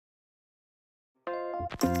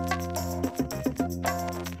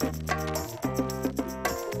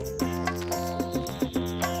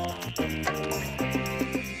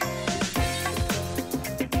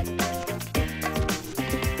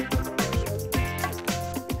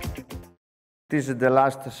This is the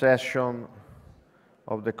last session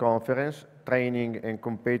of the conference, training and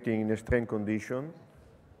competing in extreme condition.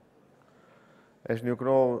 As you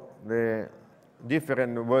know, the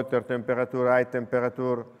different water temperature, high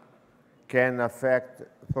temperature can affect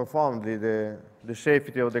profoundly the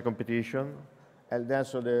safety of the competition and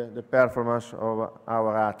also the performance of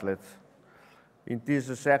our athletes. In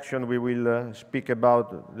this section, we will speak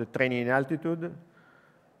about the training in altitude.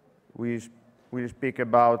 We will speak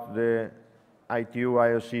about the ITU,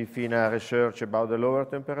 IOC, FINA research about the lower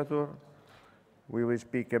temperature. We will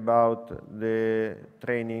speak about the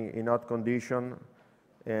training in hot condition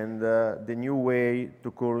and the new way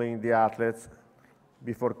to cooling the athletes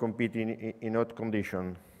before competing in hot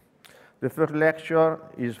condition. The first lecture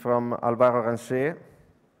is from Alvaro Rance.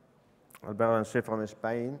 Alvaro Rance from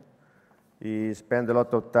Spain. He spent a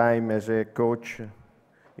lot of time as a coach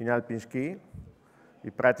in alpine ski. He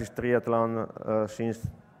practiced triathlon since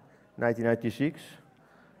 1996,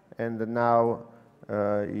 and now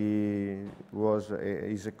he's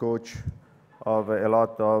a coach of a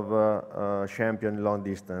lot of champion long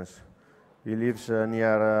distance. He lives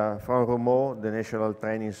near Font-Romeu, the National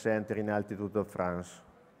Training Center in altitude of France.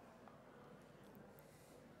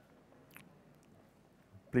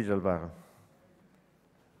 Please, Alvaro.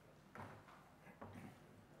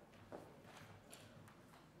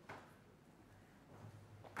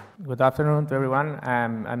 Good afternoon to everyone.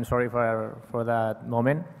 I'm sorry for that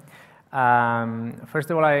moment.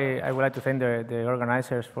 First of all, I would like to thank the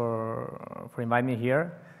organizers for inviting me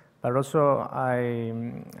here, but also I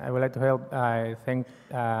would like to thank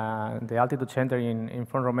the Altitude Center in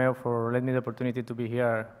Font-Romeu for letting me the opportunity to be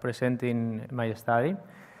here presenting my study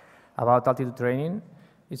about altitude training.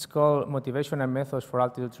 It's called Motivation and Methods for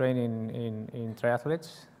Altitude Training in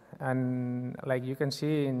Triathletes. And like you can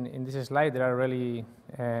see in this slide, there are really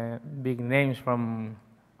big names from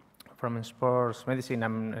sports medicine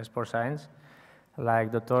and sports science,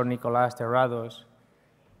 like Dr. Nicolas Terrados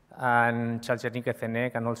and Charles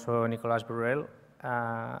Guernica-Cenec, and also Nicolas Burrell.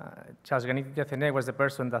 Charles Guernica-Cenec was the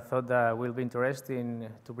person that thought that it will be interesting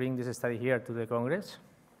to bring this study here to the Congress.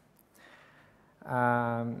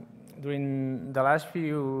 During the last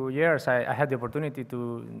few years, I had the opportunity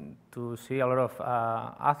to see a lot of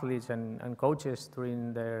athletes and coaches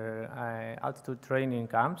during their altitude training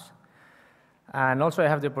camps. And also I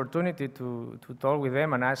have the opportunity to talk with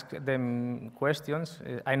them and ask them questions.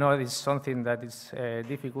 I know it's something that is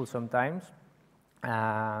difficult sometimes,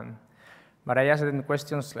 but I asked them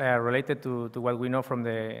questions related to what we know from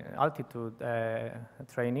the altitude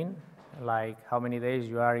training, like how many days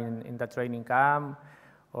you are in that training camp,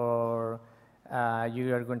 or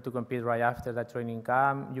you are going to compete right after that training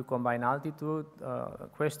camp. You combine altitude,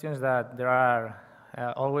 questions that there are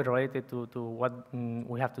always related to what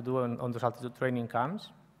we have to do on those altitude training camps.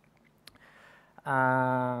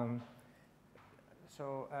 What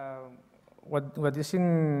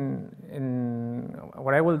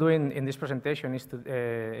I will do in this presentation is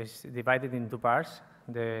divided in two parts.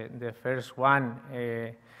 The first one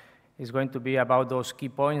is going to be about those key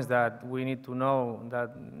points that we need to know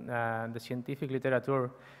that the scientific literature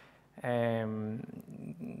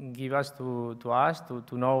give us to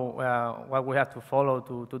know what we have to follow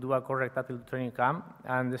to do a correct altitude training camp.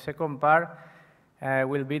 And the second part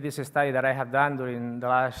will be this study that I have done during the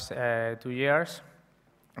last 2 years.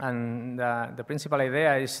 And the principal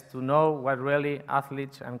idea is to know what really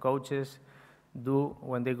athletes and coaches do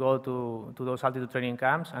when they go to those altitude training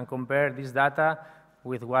camps and compare this data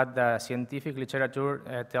with what the scientific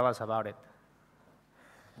literature tell us about it.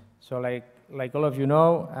 So like all of you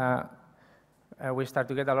know, we start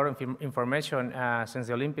to get a lot of information since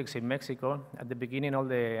the Olympics in Mexico. At the beginning, all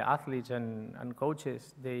the athletes and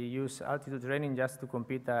coaches, they use altitude training just to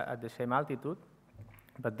compete at the same altitude.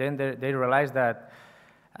 But then they realized that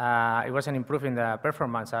it wasn't improving the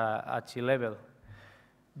performance at sea level.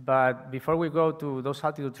 But before we go to those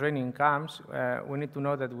altitude training camps, we need to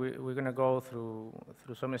know that we're going to go through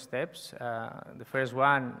some steps. The first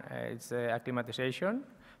one is acclimatization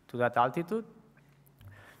to that altitude.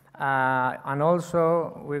 And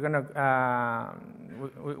also, we're going to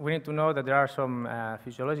we need to know that there are some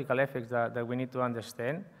physiological effects that we need to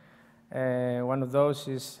understand. One of those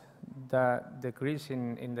is the decrease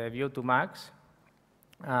in the VO2 max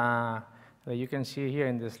that you can see here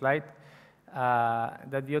in the slide.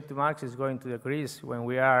 That VO2 max is going to decrease when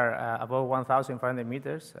we are above 1,500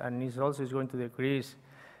 meters, and it also is going to decrease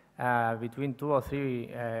between 2 or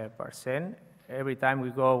 3% every time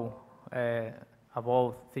we go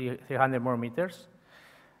above 300 more meters.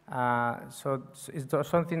 So it's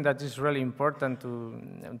something that is really important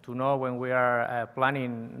to know when we are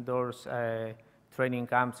planning those training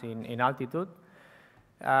camps in altitude.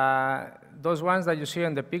 Those ones that you see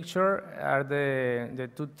in the picture are the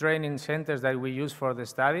two training centers that we use for the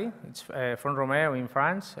study. It's Front Romeo in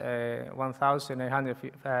France,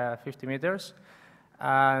 1,850 meters.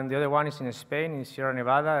 And the other one is in Spain, in Sierra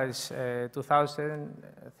Nevada, it's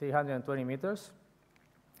 2,320 meters.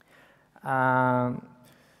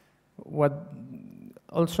 What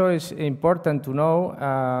also is important to know,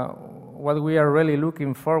 what we are really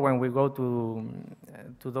looking for when we go to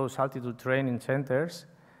those altitude training centers.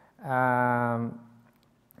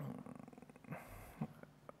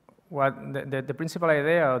 What the principal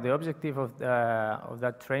idea or the objective of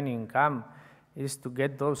that training camp is to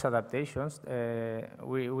get those adaptations.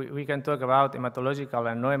 We can talk about hematological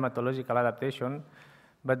and non-hematological adaptation,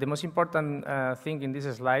 but the most important thing in this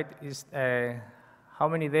slide is how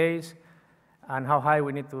many days and how high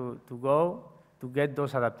we need to go to get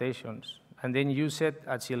those adaptations, and then use it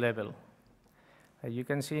at sea level. You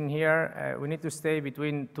can see in here, we need to stay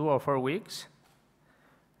between 2 or 4 weeks,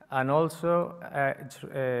 and also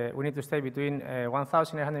we need to stay between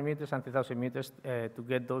 1,800 meters and 3,000 meters to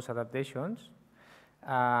get those adaptations.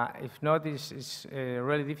 If not, it's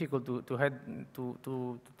really difficult to have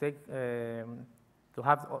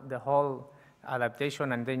the whole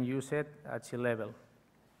adaptation and then use it at sea level.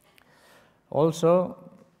 Also,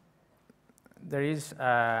 there is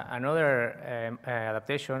another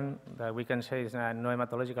adaptation that we can say is a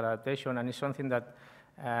non-hematological adaptation, and it's something that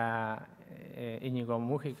Íñigo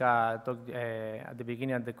Mújica talked at the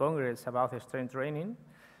beginning of the Congress about strength training.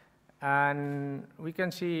 And we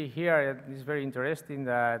can see here, it's very interesting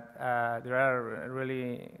that there are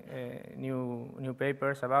really new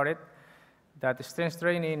papers about it, that strength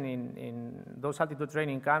training in those altitude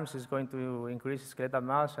training camps is going to increase skeletal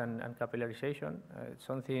mass and capillarization. It's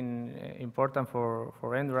something important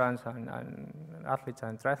for endurance and athletes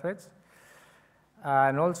and triathletes.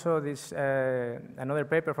 And also this another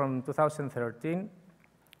paper from 2013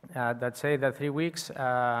 that say that 3 weeks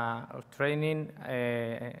of training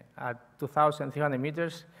at 2,300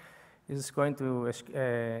 meters is going to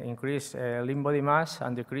increase lean body mass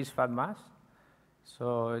and decrease fat mass.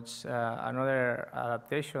 So it's another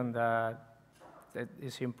adaptation that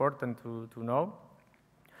is important to know.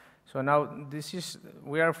 So now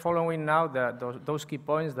we are following now those key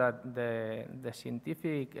points that the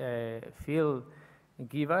scientific field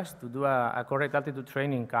give us to do a correct altitude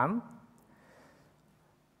training camp.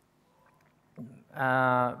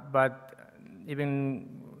 But even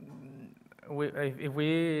if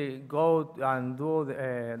we go and do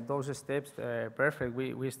those steps perfect,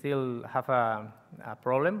 we still have a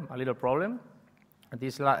little problem.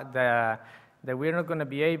 This that we're not going to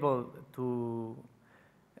be able to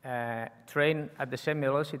train at the same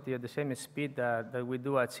velocity, at the same speed that we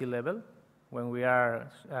do at sea level when we are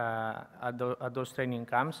at those training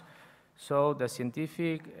camps. So the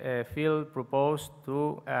scientific field proposed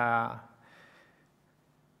to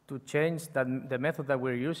change the method that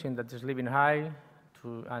we're using, that is living high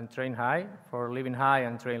and train high, for living high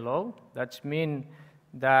and train low. That means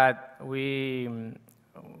that we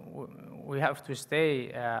have to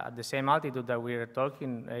stay at the same altitude that we are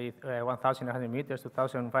talking, 1,100 meters,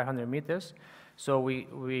 2,500 meters. So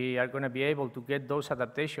we are going to be able to get those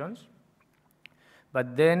adaptations.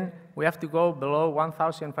 But then we have to go below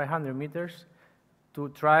 1,500 meters to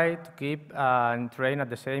try to keep and train at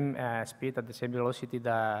the same speed, at the same velocity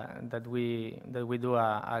that we do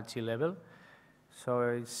at sea level. So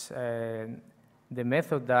it's the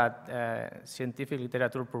method that scientific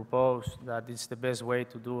literature proposed that is the best way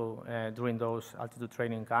to do during those altitude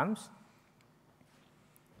training camps.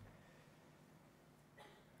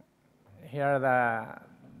 Here are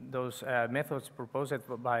those methods proposed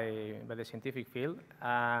by the scientific field.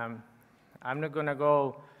 I'm not going to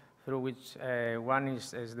go through which one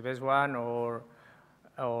is the best one, or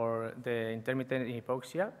the intermittent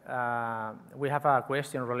hypoxia. We have a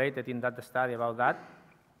question related in that study about that.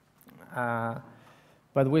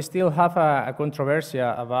 But we still have a controversy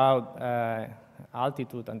about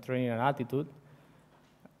altitude and training at altitude.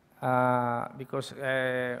 Because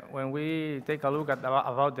when we take a look at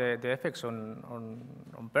about the effects on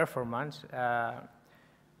performance,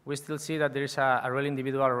 we still see that there is a real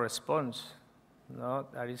individual response. No,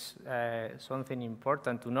 that is something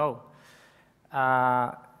important to know.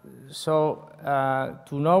 So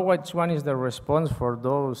to know which one is the response for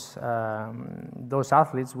those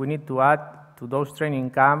athletes, we need to add to those training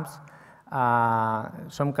camps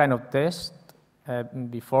some kind of test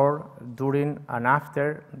before, during, and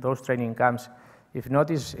after those training camps. If not,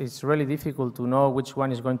 it's really difficult to know which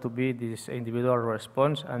one is going to be this individual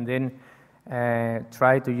response, and then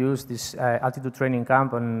try to use this altitude training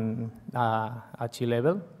camp on at sea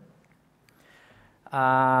level.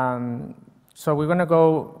 So we're going to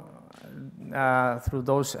go through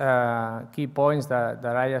those key points that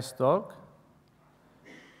I just talked.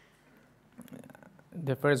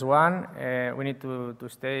 The first one, we need to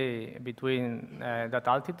stay between that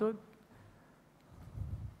altitude.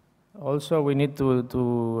 Also, we need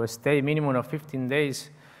to stay minimum of 15 days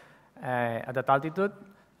at that altitude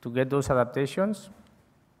to get those adaptations.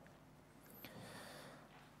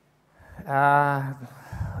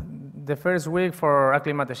 The first week for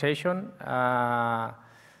acclimatization, there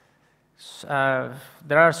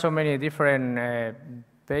are so many different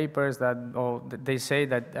papers that they say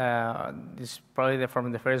that it's probably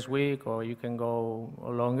from the first week, or you can go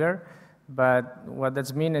longer. But what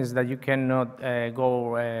that means is that you cannot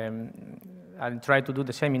go and try to do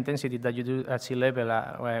the same intensity that you do at sea level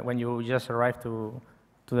when you just arrive to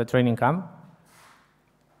the training camp.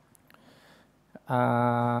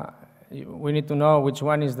 We need to know which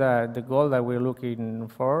one is the goal that we're looking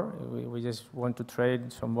for. We just want to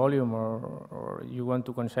trade some volume, or you want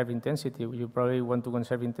to conserve intensity. You probably want to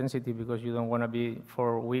conserve intensity because you don't want to be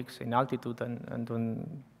 4 weeks in altitude and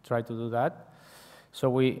don't try to do that. So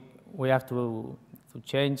we have to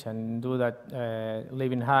change and do that,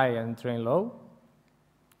 living high and train low.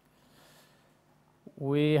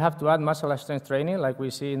 We have to add muscle strength training like we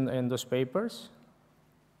see in those papers.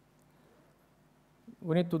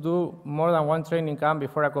 We need to do more than one training camp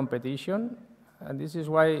before a competition, and this is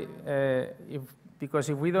why, because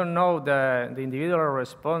if we don't know the individual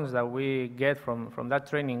response that we get from that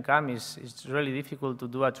training camp, it's really difficult to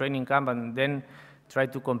do a training camp and then try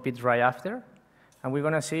to compete right after. And we're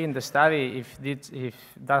going to see in the study if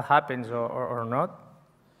that happens or not.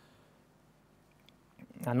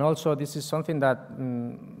 And also, this is something that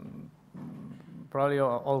probably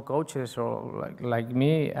all coaches, or like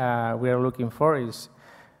me, we are looking for, is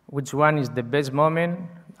which one is the best moment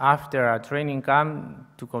after a training camp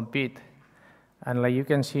to compete. And like you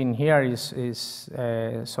can see in here is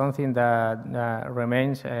something that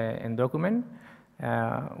remains in document.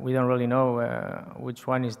 We don't really know which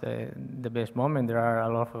one is the best moment. There are a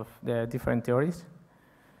lot of different theories.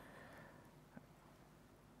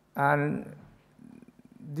 And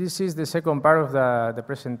this is the second part of the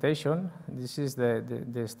presentation. This is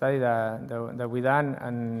the study that we done,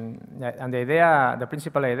 and the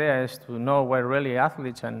principal idea is to know what really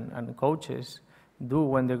athletes and coaches do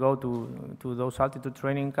when they go to those altitude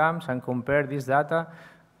training camps, and compare this data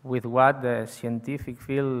with what the scientific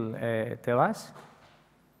field tell us.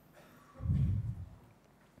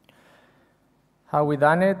 How we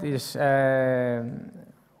done it is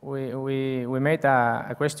we made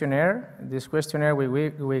a questionnaire. This questionnaire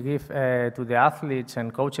we give to the athletes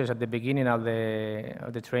and coaches at the beginning of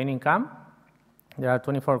the training camp. There are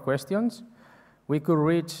 24 questions. We could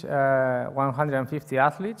reach 150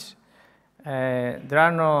 athletes. There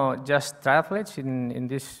are not just triathletes in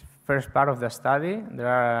this first part of the study. There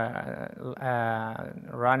are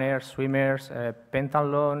runners, swimmers,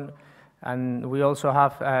 pentathlon, and we also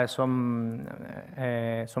have some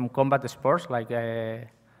combat sports like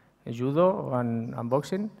judo and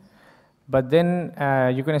boxing. But then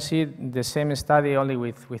you're going to see the same study only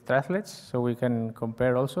with triathletes, so we can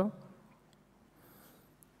compare also.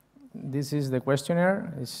 This is the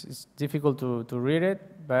questionnaire. It's difficult to read it,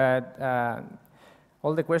 but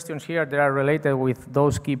all the questions here, they are related with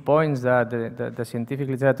those key points that the scientific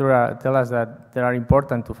literature tell us that they are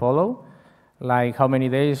important to follow, like how many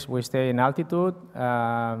days we stay in altitude,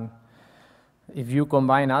 if you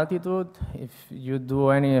combine altitude, if you do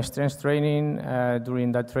any strength training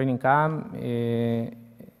during that training camp,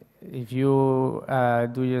 if you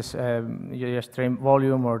you just train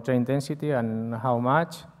volume or train intensity and how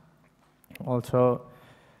much. Also,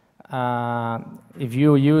 if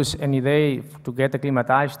you use any day to get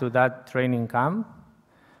acclimatized to that training camp,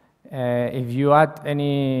 if you add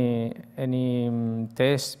any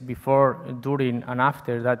tests before, during, and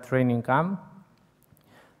after that training camp,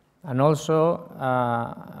 and also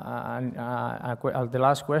the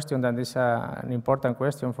last question, that is an important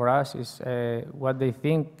question for us, is what they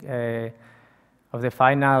think of the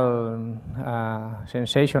final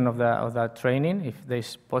sensation of that training, if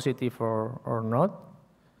it's positive or not.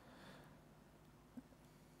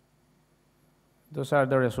 Those are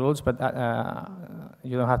the results, but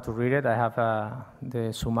you don't have to read it. I have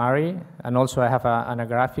the summary, and also I have a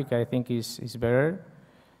graphic I think is better.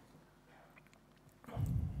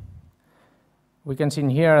 We can see in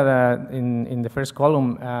here that in the first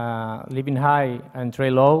column, living high and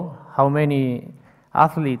trail low, how many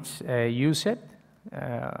athletes use it.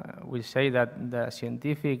 We say that the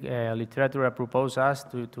scientific literature proposes us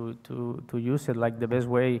to use it like the best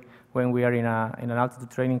way when we are in an altitude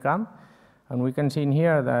training camp. And we can see in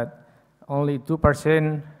here that only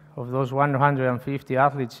 2% of those 150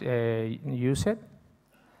 athletes use it.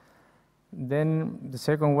 Then the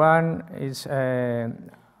second one is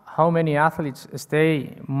how many athletes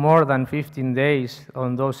stay more than 15 days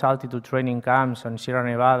on those altitude training camps on Sierra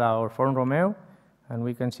Nevada or Fort Romeo. And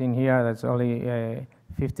we can see in here that's only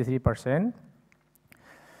 53%.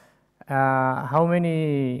 How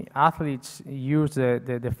many athletes use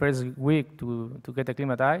the first week to get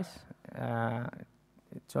acclimatized?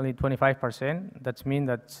 It's only 25%. That means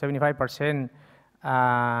that 75%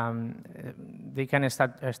 they can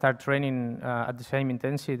start training at the same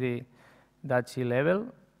intensity that sea level.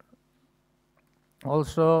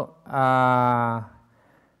 Also, how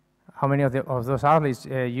many of those athletes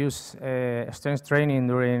use strength training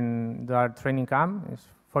during their training camp? It's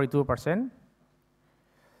 42%.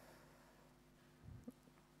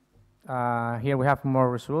 Here we have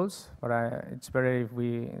more results, but it's better if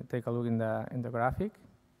we take a look in the graphic.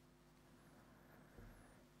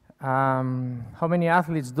 How many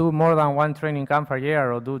athletes do more than one training camp per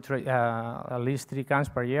year, or do at least 3 camps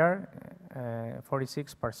per year?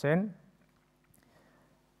 46%.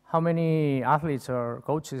 How many athletes or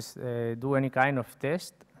coaches do any kind of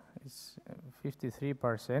test? It's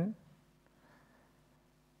 53%.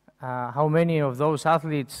 How many of those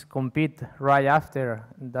athletes compete right after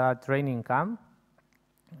that training camp?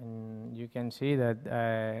 And you can see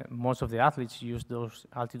that most of the athletes use those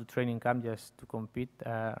altitude training camps just to compete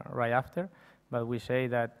right after, but we say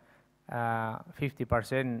that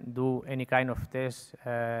 50% do any kind of test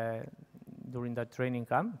during that training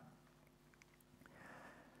camp.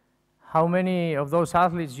 How many of those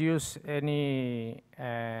athletes use any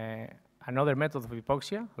another method of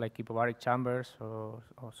hypoxia, like hypobaric chambers or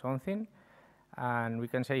something? And we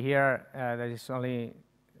can say here that is only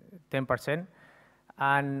 10%.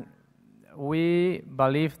 And we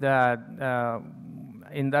believe that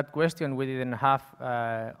in that question we didn't have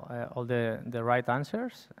all the right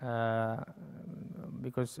answers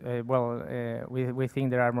because, we think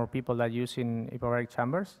there are more people that use in hypobaric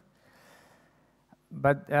chambers.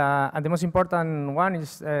 But and the most important one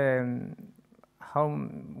is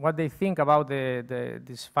what they think about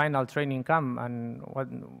this final training camp, and what.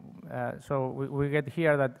 So we get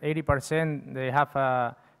here that 80% they have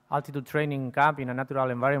a altitude training camp in a natural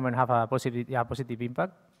environment have a positive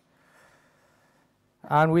impact.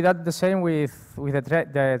 And we did the same with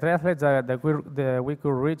the triathletes that we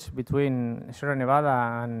could reach between Sierra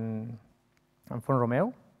Nevada and Fort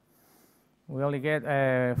Romeo. We only get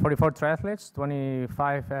 44 triathletes,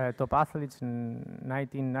 25 top athletes, and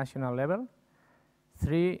 19 national level,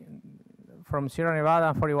 3 from Sierra Nevada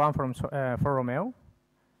and 41 from Fort Romeo.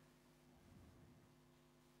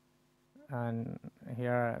 And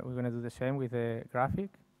here we're going to do the same with the graphic.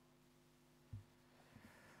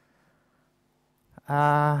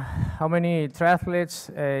 How many triathletes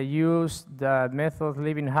use the method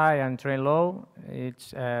living high and train low?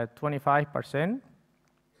 It's 25%.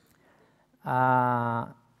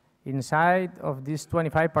 Inside of this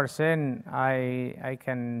 25%, I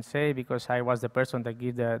can say, because I was the person that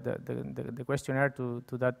gave the questionnaire to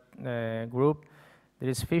that group, there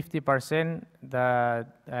is 50%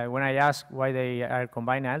 that when I asked why they are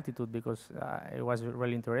combining altitude, because it was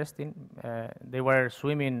really interesting. They were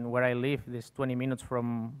swimming where I live, this 20 minutes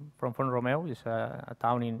from Fort Romeo. It's a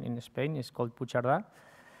town in Spain. It's called Puigcerdà.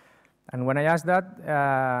 And when I asked that,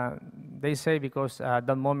 they say because at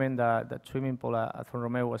that moment the swimming pool at Fort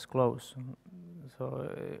Romeo was closed. So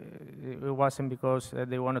it wasn't because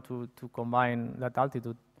they wanted to combine that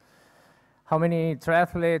altitude. How many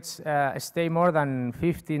triathletes stay more than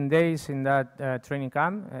 15 days in that training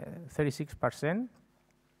camp? 36%.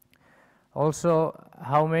 Also,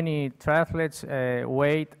 how many triathletes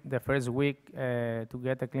wait the first week to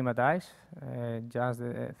get acclimatized? Just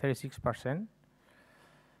 36%.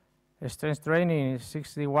 Strength training,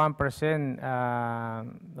 61%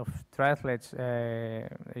 of triathletes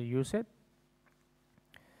use it.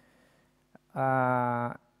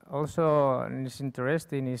 Also, and it's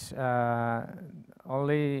interesting, is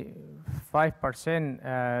only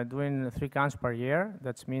 5% doing 3 camps per year.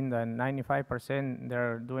 That means that 95%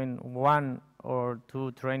 they're doing 1 or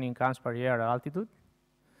 2 training camps per year at altitude.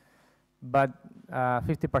 But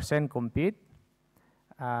 50% compete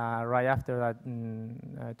right after that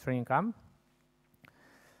training camp.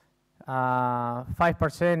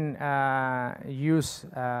 5% use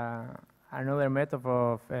another method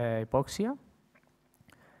of hypoxia,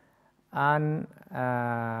 and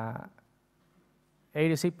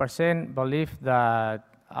 86% believe that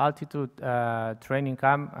altitude training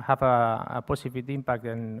camp have a positive impact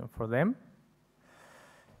for them.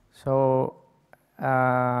 So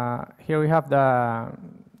here we have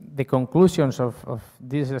the conclusions of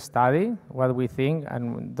this study, what we think,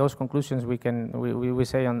 and those conclusions we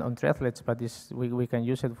say on triathletes, but we can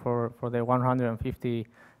use it for the 150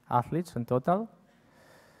 athletes in total.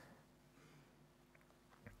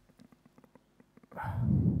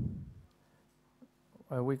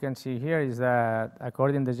 What we can see here is that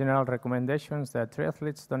according to general recommendations, that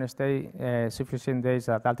triathletes don't stay sufficient days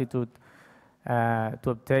at altitude to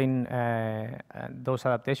obtain those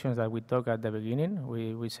adaptations that we talked at the beginning.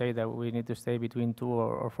 We say that we need to stay between 2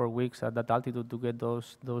 or 4 weeks at that altitude to get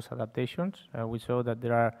those adaptations. We saw that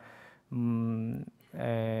there are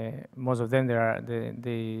most of them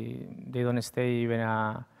they don't stay even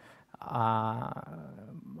a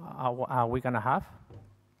week and a half.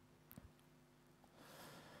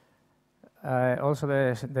 Also,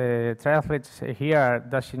 the triathletes here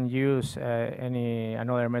doesn't use any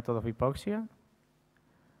another method of hypoxia.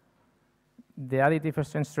 The additive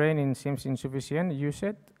strength training seems insufficient. Use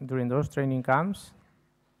it during those training camps.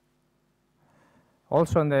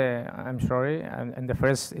 Also, in the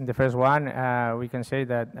first one, we can say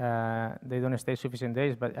that they don't stay sufficient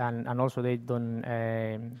days, but and also they don't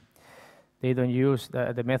use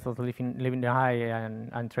the method of living high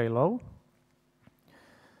and trail low.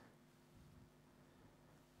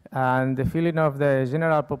 And the feeling of the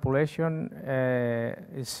general population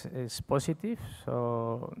is positive.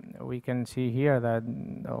 So we can see here that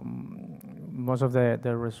most of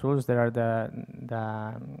the results there are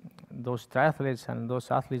those triathletes and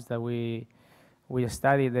those athletes that we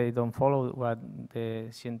study. They don't follow what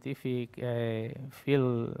the scientific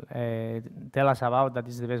field tell us about that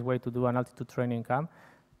is the best way to do an altitude training camp,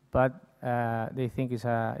 but they think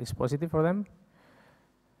it's positive for them.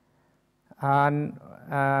 And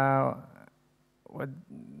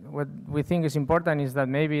what we think is important is that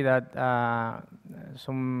maybe that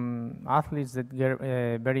some athletes that get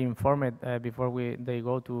very informed before they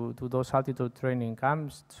go to those altitude training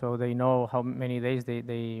camps, so they know how many days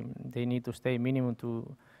they need to stay minimum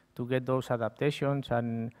to get those adaptations,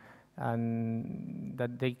 and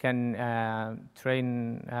that they can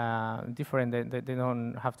train different. They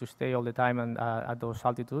don't have to stay all the time at those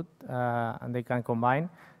altitude, and they can combine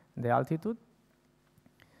the altitude.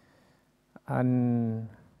 And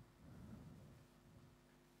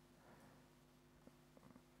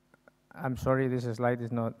I'm sorry, this slide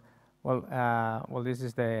is not well. Well, this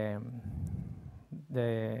is the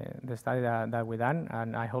study that we done,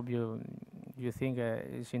 and I hope you think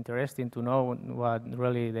it's interesting to know what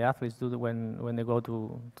really the athletes do when they go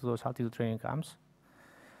to those altitude training camps.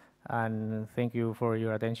 And thank you for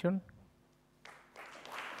your attention.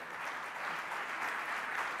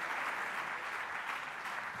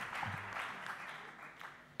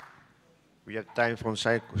 We have time for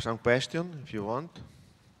some questions, if you want.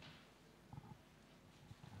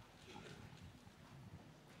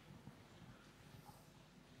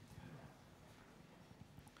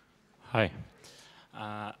 Hi.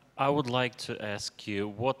 I would like to ask you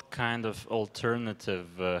what kind of alternative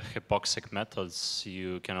hypoxic methods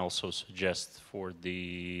you can also suggest for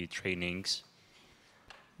the trainings?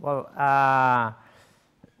 Well, I'm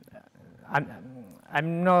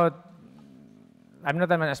not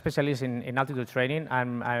a specialist in altitude training.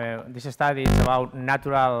 This study is about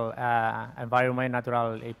natural environment,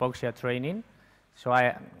 natural hypoxia training. So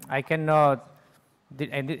I cannot.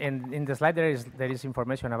 In the slide there is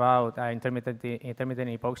information about intermittent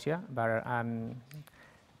hypoxia, but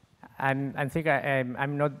I think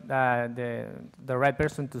I'm not the right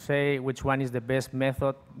person to say which one is the best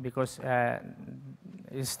method, because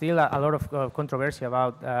there's still a lot of controversy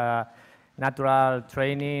about natural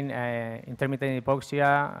training, intermittent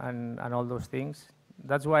hypoxia, and all those things.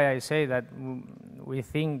 That's why I say that we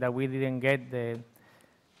think that we didn't get the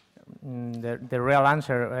real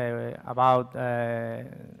answer about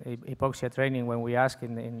hypoxia training when we asked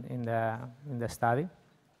in the study.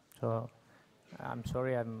 So I'm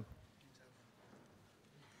sorry.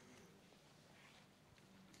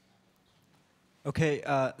 Okay,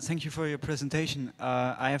 thank you for your presentation.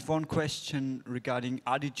 I have one question regarding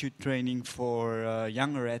altitude training for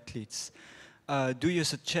younger athletes. Do you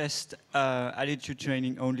suggest altitude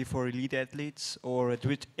training only for elite athletes, or at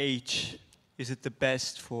which age is it the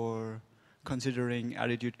best for considering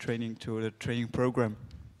altitude training to the training program?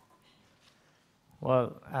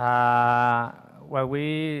 Well,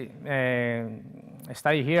 we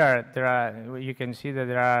study here, there are, you can see that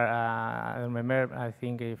there are, I remember, I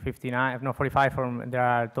think 59, no, 45 from, there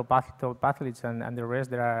are top athletes, and the rest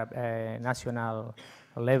there are national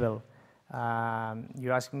level.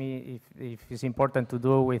 You asked me if it's important to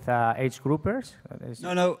do with age groupers?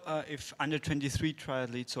 No, if under 23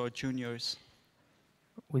 triathletes or juniors.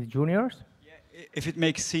 With juniors? Yeah, if it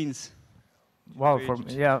makes sense. Well, for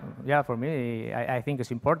me, I think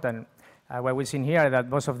it's important. What we've seen here that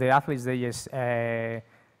most of the athletes, they just,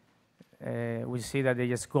 we see that they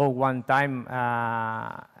just go one time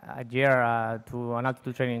a year to an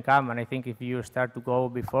altitude training camp, and I think if you start to go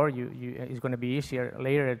before, it's going to be easier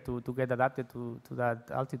later to get adapted to that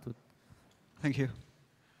altitude. Thank you.